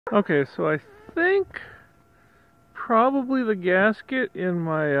Okay, so I think probably the gasket in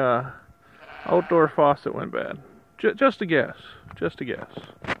my outdoor faucet went bad. Just a guess. Just a guess.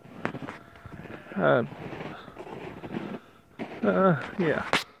 Yeah.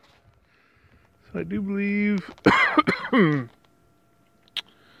 So I do believe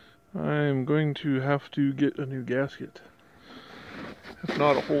I'm going to have to get a new gasket. If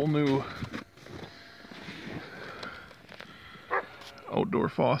not a whole new outdoor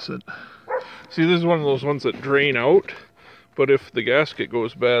faucet. See, this is one of those ones that drain out, but if the gasket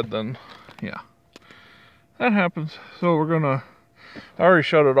goes bad, then yeah, that happens. So we're gonna, I already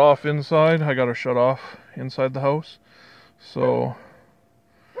shut it off inside. I gotta shut off inside the house. So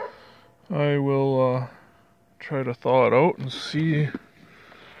I will try to thaw it out and see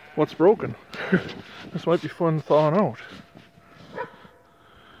what's broken. This might be fun thawing out.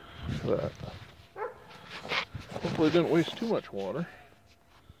 Look at that. Hopefully it didn't waste too much water.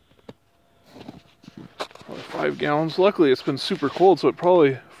 Probably 5 gallons. Luckily it's been super cold, so it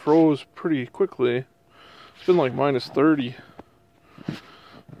probably froze pretty quickly. It's been like -30.